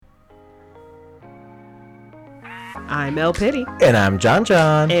I'm El Pitty. And I'm John.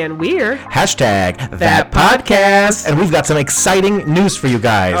 And we're hashtag that podcast. And we've got some exciting news for you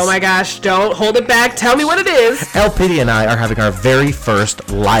guys. Oh my gosh, don't hold it back. Tell me what it is. El Pitty and I are having our very first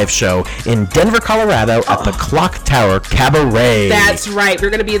live show in Denver, Colorado at the Clock Tower Cabaret. That's right. We're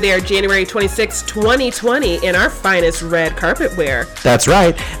going to be there January 26, 2020 in our finest red carpet wear. That's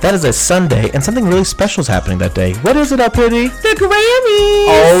right. That is a Sunday, and something really special is happening that day. What is it, El Pitty? The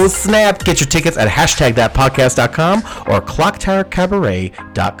Grammys. Oh, snap. Get your tickets at hashtag thatpodcast.com or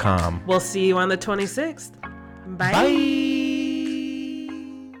clocktowercabaret.com. We'll see you on the 26th. Bye. Bye.